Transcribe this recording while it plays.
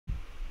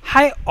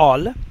Hi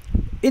all,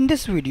 in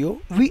this video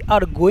we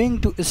are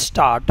going to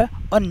start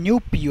a new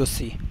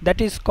POC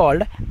that is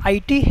called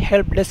IT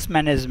Helpdesk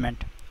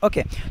Management.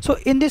 Okay, so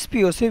in this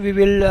POC we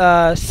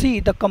will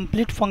see the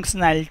complete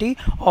functionality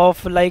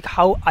of like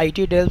how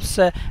IT Helps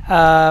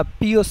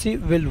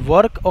POC will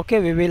work.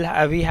 Okay, we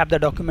have the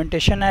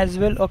documentation as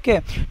well,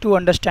 okay, to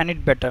understand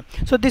it better.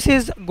 So this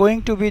is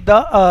going to be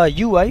the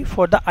UI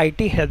for the IT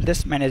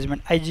Helpdesk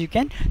Management, as you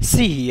can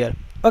see here.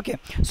 Okay,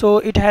 so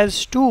it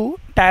has two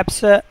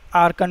tabs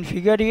are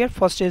configured here.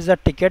 First is the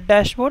ticket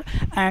dashboard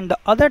and the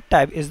other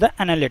tab is the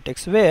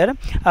analytics, where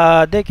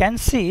they can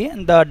see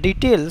the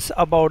details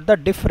about the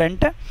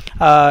different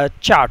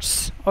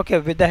charts. Okay,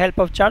 with the help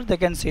of charts they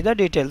can see the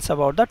details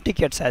about the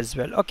tickets as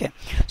well. Okay,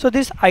 so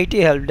this IT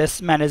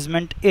Helpdesk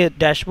Management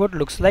dashboard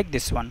looks like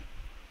this one.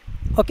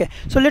 Okay,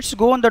 so let's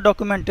go on the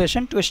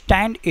documentation to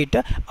understand it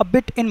a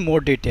bit in more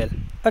detail.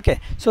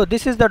 Okay, so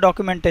this is the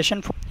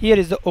documentation. Here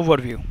is the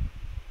overview.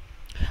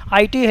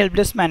 IT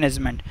Helpdesk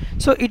Management.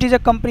 So it is a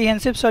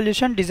comprehensive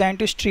solution designed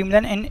to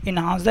streamline and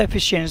enhance the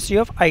efficiency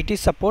of IT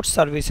support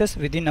services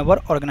within our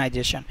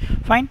organization.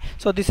 Fine.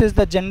 So this is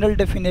the general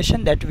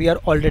definition that we are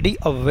already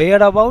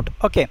aware about.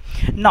 Okay.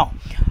 Now,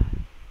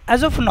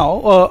 as of now,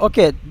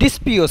 okay, this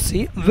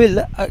POC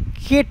will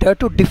cater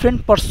to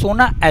different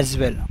persona as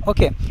well.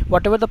 Okay,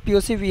 whatever the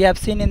POC we have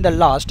seen in the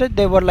last,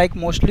 they were like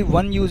mostly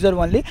one user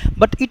only,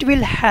 but it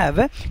will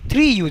have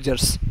three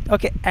users.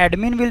 Okay,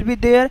 admin will be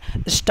there,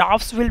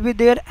 staffs will be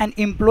there, and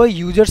employee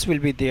users will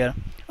be there.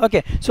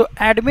 Okay, so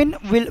admin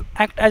will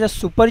act as a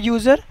super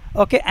user.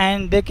 Okay,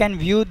 and they can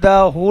view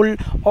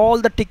all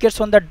the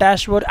tickets on the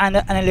dashboard and the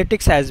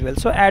analytics as well.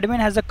 So admin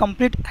has a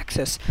complete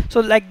access.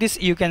 So like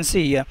this you can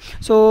see here.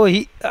 So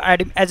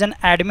as an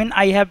admin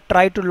I have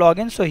tried to log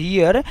in. So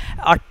here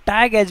a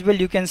tag as well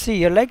you can see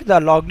here, like the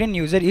logged in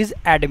user is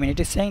admin. It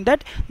is saying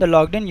that the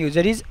logged in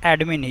user is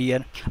admin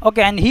here.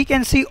 Okay, and he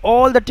can see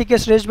all the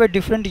tickets raised by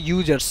different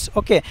users.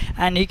 Okay,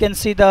 and he can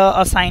see the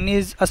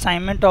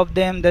assignment of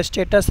them, the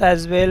status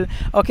as well.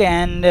 Okay,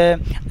 and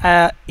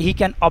he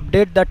can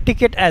update the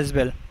ticket as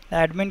well. The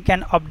admin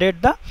can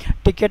update the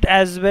ticket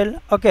as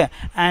well. Okay,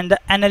 and the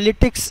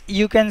analytics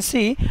you can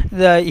see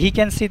he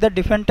can see the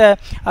different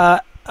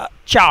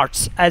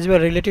charts as well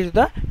related to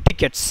the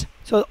tickets.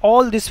 So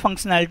all these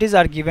functionalities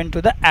are given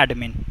to the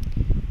admin.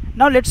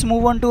 Now let's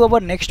move on to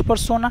our next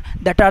persona,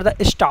 that are the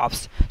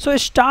staffs. So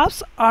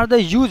staffs are the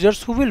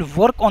users who will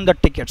work on the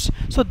tickets.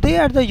 So they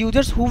are the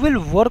users who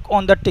will work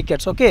on the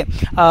tickets. Okay,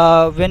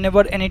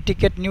 whenever any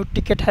new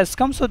ticket has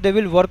come, so they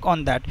will work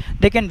on that.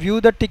 They can view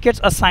the tickets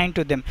assigned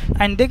to them,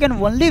 and they can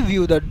only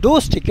view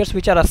those tickets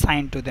which are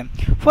assigned to them.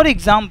 For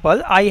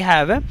example, I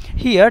have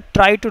here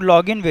tried to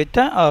log in with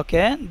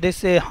okay,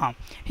 this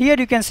here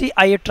you can see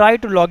I try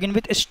to log in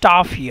with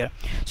staff here.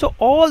 So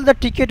all the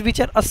tickets which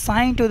are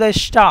assigned to the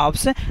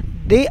staffs,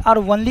 they are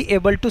only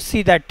able to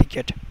see that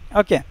ticket.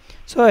 Okay,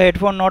 so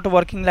headphone not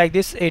working like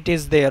this, it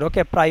is there.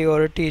 Okay,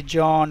 priority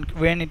John,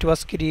 when it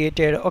was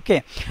created.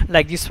 Okay,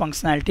 like this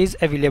functionality is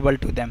available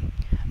to them.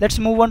 Let's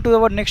move on to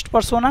our next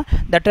persona,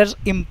 that is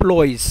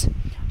employees.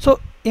 So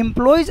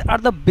employees are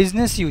the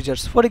business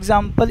users. For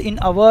example, in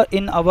our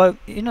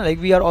like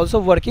we are also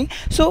working,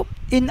 so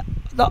in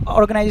the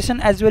organization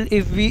as well,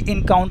 if we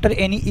encounter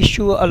any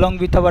issue along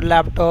with our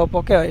laptop,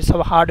 okay, it's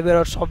our hardware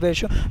or software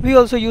issue, we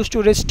also used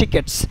to raise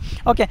tickets.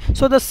 Okay,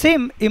 so the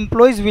same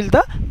employees will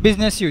the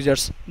business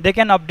users, they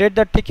can update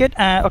the ticket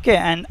okay,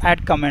 and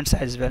add comments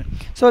as well.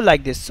 So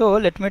like this. So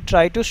let me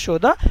try to show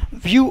the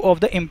view of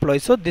the employee.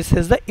 So this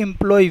is the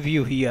employee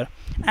view here,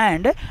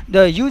 and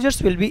the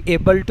users will be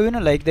able to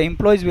like the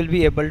employees will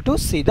be able to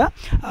see the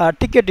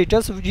ticket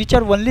details which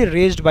are only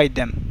raised by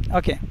them.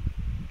 Okay,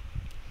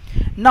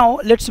 now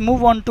let's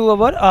move on to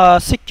our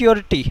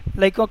security,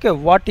 like okay,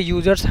 what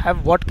users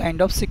have what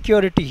kind of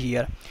security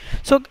here.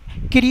 So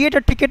create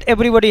a ticket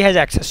everybody has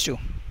access to.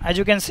 As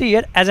you can see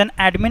here, as an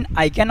admin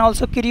I can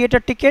also create a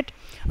ticket.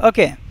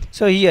 Okay,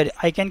 so here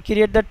I can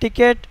create the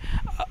ticket.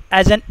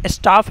 As an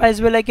staff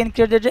as well I can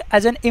create it,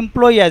 as an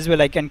employee as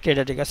well I can create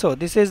a ticket. So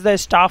this is the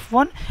staff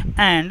one,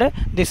 and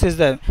this is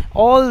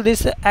all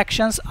these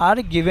actions are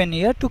given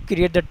here to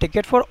create the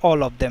ticket for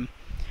all of them.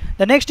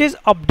 The next is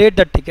update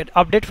the ticket.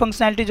 Update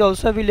functionality is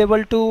also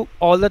available to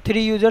all the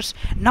three users.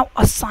 Now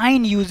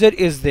assign user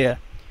is there.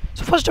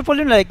 So first of all,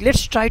 like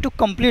let's try to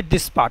complete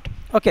this part.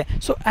 Okay,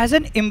 so as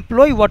an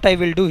employee what I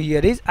will do here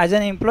is, as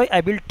an employee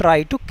I will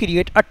try to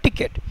create a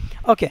ticket.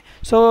 Okay,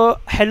 so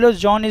hello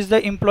John is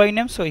the employee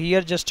name. So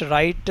here just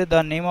write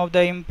the name of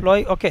the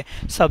employee. Okay,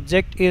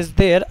 subject is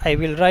there, I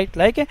will write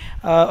like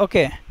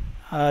okay,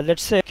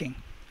 let's say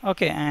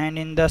okay, and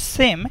in the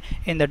same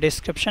in the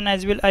description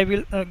as well I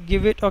will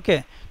give it.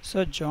 Okay,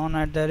 so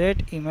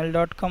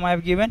john@email.com I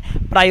have given.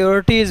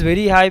 Priority is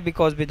very high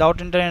because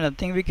without internet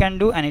nothing we can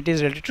do, and it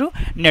is related to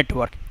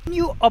network. When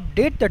you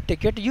update the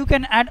ticket, you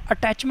can add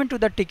attachment to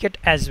the ticket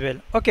as well.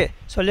 Okay,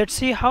 so let's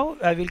see how.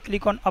 I will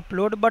click on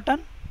upload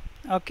button.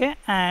 Okay,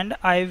 and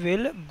I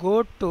will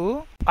go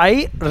to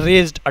I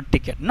raised a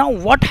ticket. Now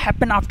what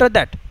happened after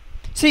that?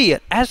 See here,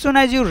 as soon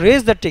as you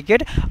raise the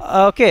ticket,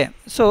 okay,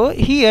 so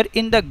here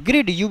in the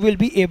grid you will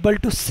be able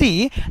to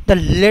see the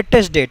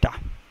latest data.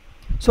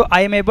 So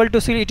I am able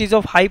to see it is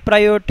of high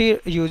priority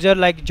user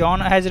like John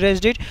has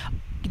raised it.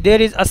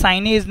 There is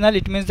assignee is null,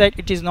 it means that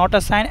it is not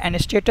assigned, and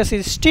status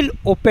is still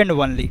opened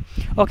only.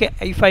 Okay,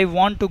 if I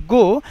want to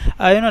go,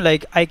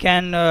 like I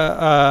can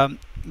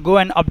go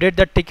and update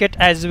the ticket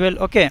as well.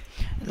 Okay,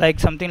 like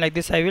something like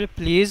this, I will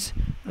please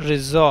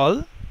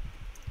resolve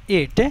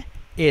it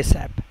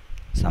ASAP,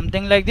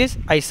 something like this.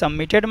 I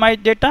submitted my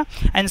data,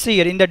 and see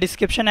here in the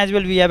description as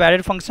well we have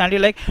added functionality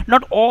like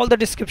not all the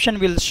description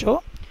will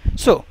show.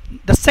 So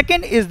the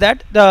second is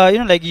that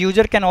the like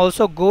user can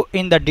also go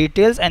in the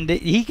details, and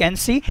he can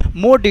see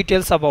more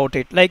details about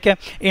it, like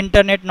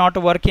internet not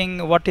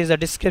working, what is the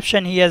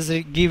description he has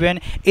given,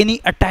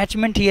 any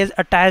attachment he has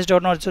attached or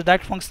not. So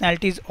that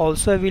functionality is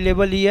also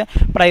available here.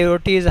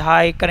 Priority is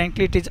high,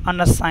 currently it is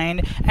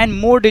unassigned, and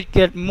more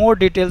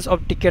details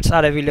of tickets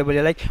are available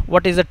here, like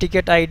what is the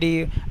ticket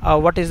ID,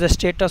 what is the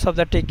status of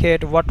the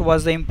ticket, what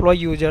was the employee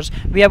users.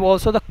 We have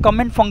also the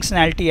comment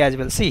functionality as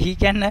well. See, he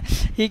can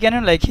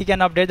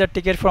update the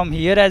ticket from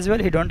here as well.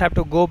 He don't have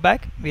to go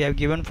back. We have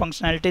given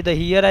functionality the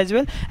here as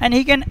well, and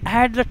he can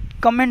add the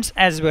comments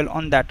as well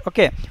on that.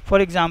 Okay, for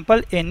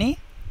example, any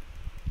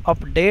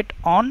update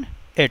on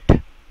it.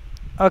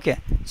 Okay,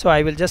 so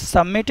I will just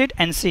submit it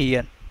and see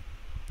here.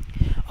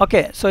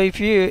 Okay, so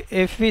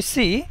if we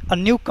see, a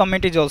new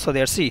comment is also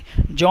there. See,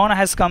 John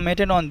has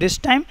commented on this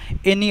time,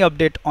 any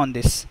update on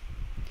this.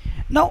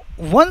 Now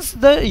once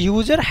the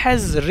user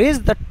has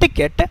raised the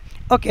ticket,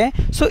 okay,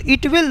 so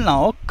it will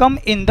now come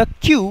in the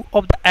queue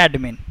of the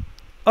admin.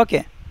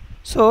 Okay,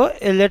 so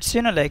let's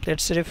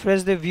let's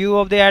refresh the view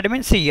of the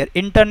admin. See here,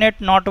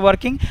 internet not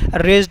working,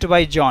 raised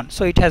by John,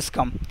 so it has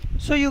come.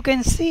 So you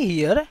can see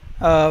here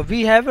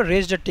we have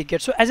raised a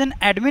ticket. So as an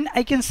admin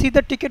I can see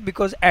the ticket,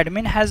 because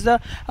admin has the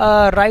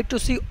right to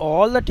see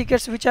all the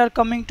tickets which are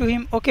coming to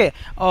him. Okay,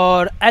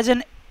 or as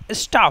an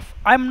staff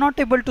I'm not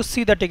able to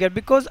see the ticket,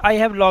 because I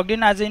have logged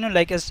in as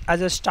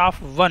as a staff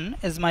 1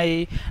 is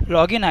my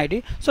login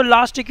ID. So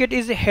last ticket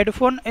is a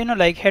headphone,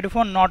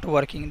 headphone not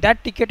working,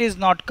 that ticket is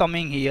not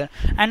coming here.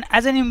 And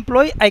as an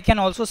employee I can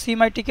also see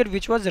my ticket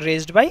which was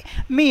raised by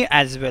me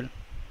as well.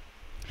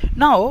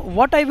 Now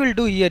what I will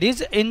do here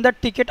is, in the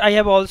ticket I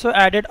have also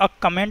added a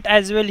comment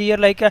as well here,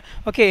 like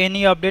okay,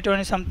 any update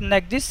or something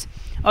like this.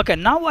 Okay,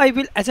 now I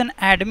will, as an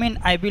admin,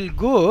 I will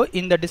go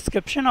in the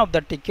description of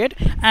the ticket,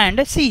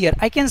 and see here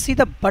I can see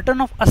the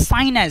button of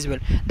assign as well.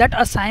 That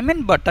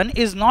assignment button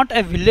is not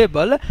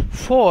available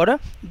for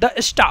the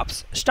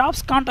staffs.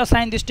 Staffs can't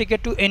assign this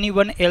ticket to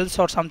anyone else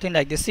or something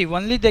like this. See,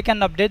 only they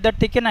can update the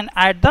ticket and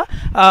add the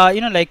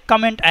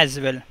comment as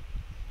well.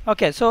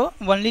 Okay, so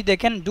only they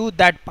can do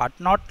that part,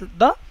 not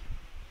the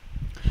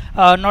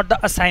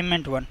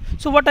assignment one.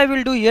 So what I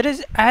will do here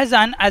is, as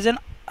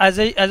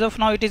of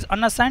now it is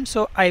unassigned,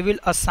 so I will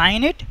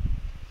assign it.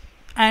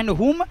 And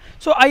whom?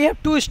 So I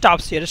have two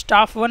staffs here,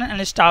 staff 1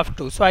 and staff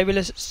 2. So I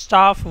will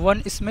staff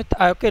 1 Smith.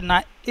 Okay,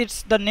 now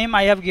it's the name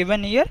I have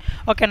given here.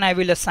 Okay, and I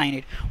will assign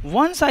it.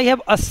 Once I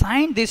have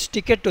assigned this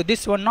ticket to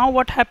this one, now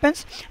what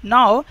happens?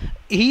 Now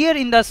here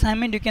in the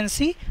assignment you can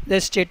see the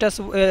status,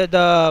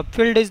 the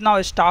field is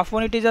now staff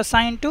 1 it is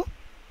assigned to.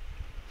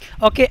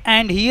 Okay,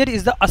 and here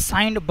is the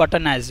assigned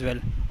button as well.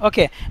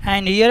 Okay,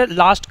 and here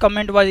last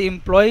comment was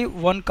employee,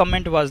 one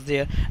comment was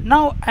there.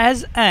 Now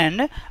as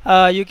an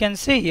you can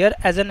see here,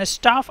 as an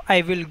staff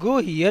I will go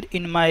here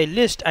in my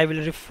list, I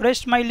will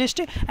refresh my list,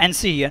 and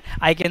see here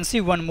I can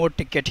see one more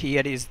ticket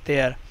here is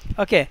there.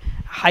 Okay,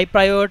 high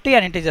priority,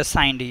 and it is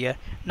assigned here.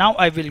 Now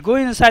I will go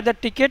inside the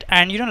ticket,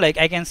 and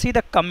I can see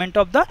the comment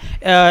of the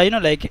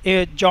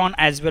John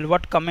as well,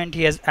 what comment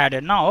he has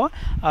added. Now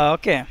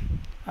okay,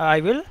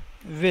 I will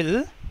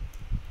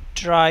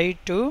try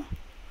to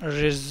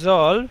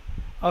resolve,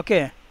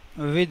 okay,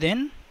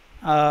 within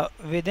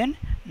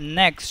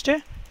next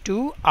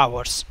 2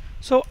 hours.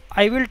 So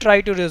I will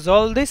try to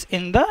resolve this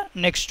in the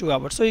next 2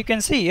 hours. So you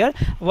can see here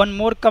one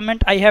more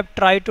comment I have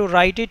tried to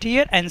write it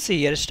here, and see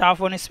here staff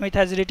 1 Smith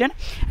has written,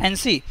 and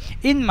see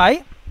in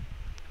my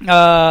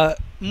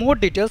more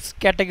details,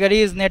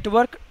 category is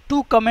network,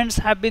 2 comments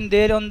have been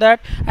there on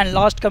that, and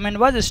last comment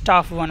was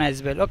staff 1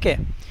 as well. Okay,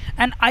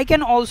 and I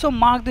can also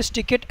mark this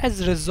ticket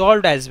as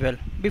resolved as well.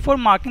 Before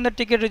marking the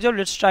ticket resolved,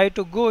 let's try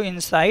to go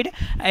inside,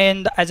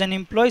 and as an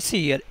employee,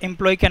 see here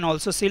employee can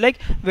also see, like,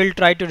 we'll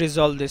try to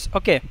resolve this.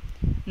 Okay,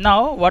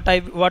 now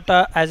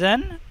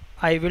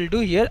I will do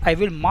here, I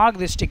will mark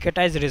this ticket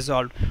as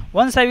resolved.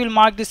 Once I will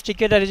mark this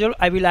ticket as resolved,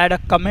 I will add a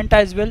comment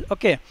as well.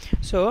 Okay,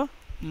 so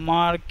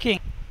marking.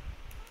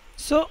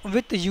 So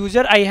with the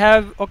user I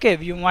have, okay,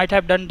 you might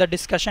have done the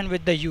discussion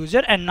with the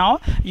user, and now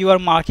you are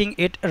marking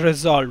it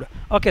resolved.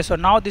 Okay, so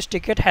now this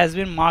ticket has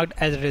been marked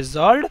as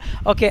resolved.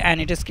 Okay,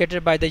 and it is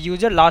created by the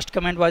user. Last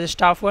comment was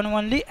staff 1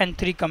 only, and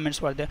 3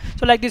 comments were there.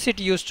 So like this it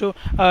used to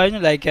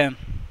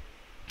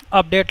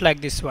update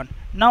like this one.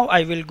 Now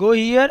I will go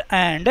here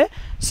and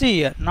see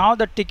here, now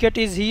the ticket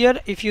is here.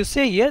 If you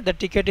say here, the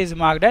ticket is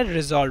marked as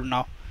resolved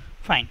now.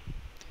 Fine.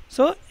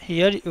 So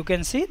here you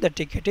can see the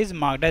ticket is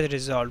marked as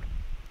resolved.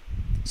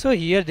 So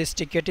here this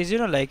ticket is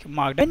like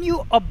marked. When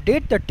you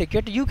update the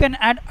ticket, you can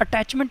add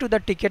attachment to the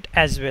ticket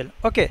as well.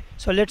 Okay,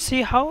 so let's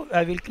see how.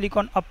 I will click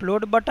on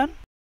upload button.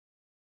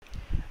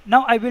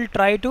 Now I will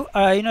try to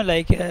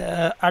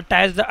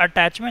attach the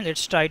attachment.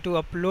 Let's try to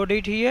upload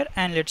it here,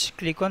 and let's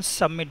click on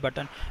submit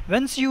button.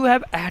 Once you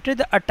have added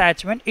the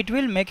attachment, it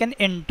will make an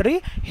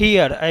entry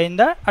here in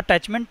the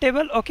attachment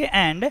table. Okay,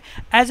 and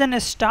as an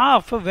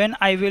staff, when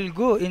I will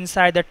go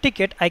inside the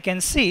ticket, I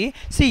can see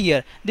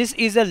here this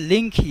is a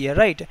link here,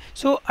 right?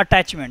 So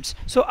attachments,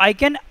 so I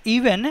can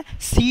even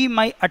see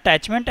my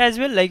attachment as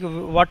well, like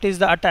what is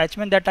the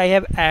attachment that I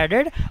have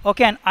added.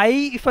 Okay, and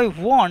if I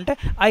want,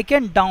 I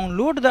can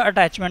download the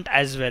attachment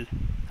as well.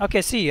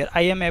 Okay, see here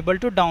I am able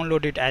to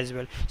download it as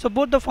well. So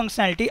both the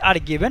functionality are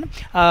given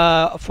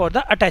for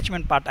the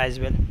attachment part as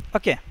well.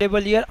 Okay,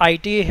 table here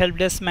IT help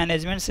desk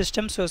management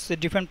system. So the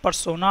different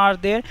persona are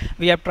there.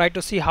 We have tried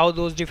to see how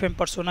those different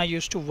persona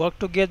used to work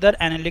together.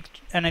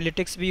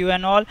 Analytics view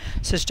and all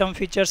system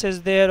features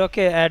is there.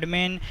 Okay,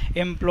 admin,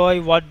 employee,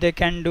 what they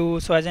can do.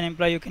 So as an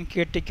employee, you can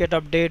create ticket,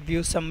 update,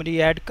 view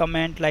summary, add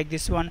comment, like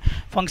this one.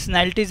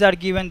 Functionalities are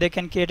given. They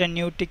can create a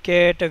new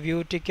ticket, a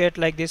view ticket,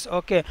 like this.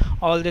 Okay,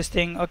 all this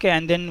thing. Okay,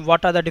 and then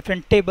what are the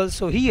different tables.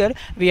 So here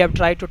we have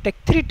tried to take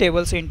 3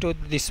 tables into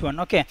this one.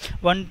 Okay,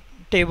 one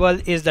table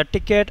is the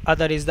ticket,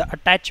 other is the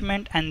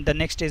attachment, and the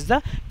next is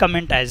the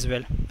comment as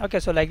well. Okay,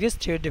 so like this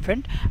 3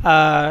 different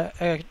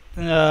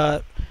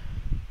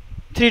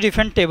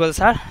tables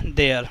are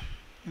there,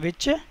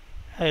 which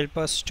help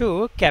us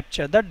to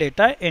capture the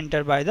data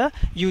entered by the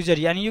user,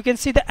 and you can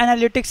see the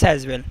analytics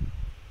as well.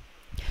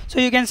 So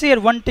you can see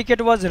here one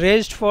ticket was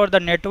raised for the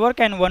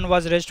network and one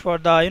was raised for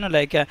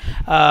the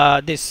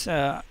this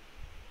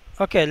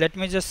okay, let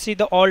me just see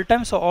the all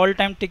time. So all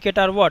time ticket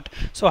are what?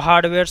 So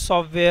hardware,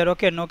 software.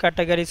 Okay, no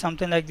category,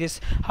 something like this,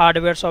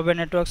 hardware, software,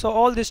 network. So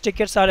all these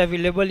tickets are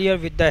available here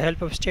with the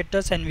help of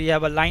status, and we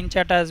have a line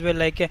chat as well.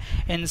 Like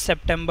in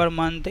September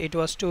month it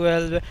was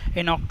 12,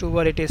 in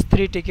October it is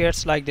 3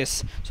 tickets, like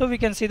this. So we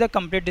can see the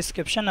complete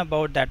description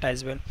about that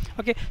as well.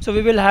 Okay, so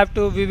we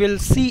will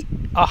see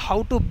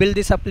how to build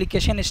this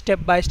application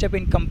step by step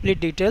in complete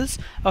details,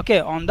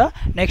 okay, on the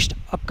next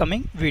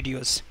upcoming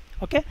videos.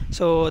 Okay,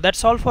 so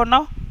that's all for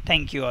now.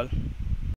 Thank you all.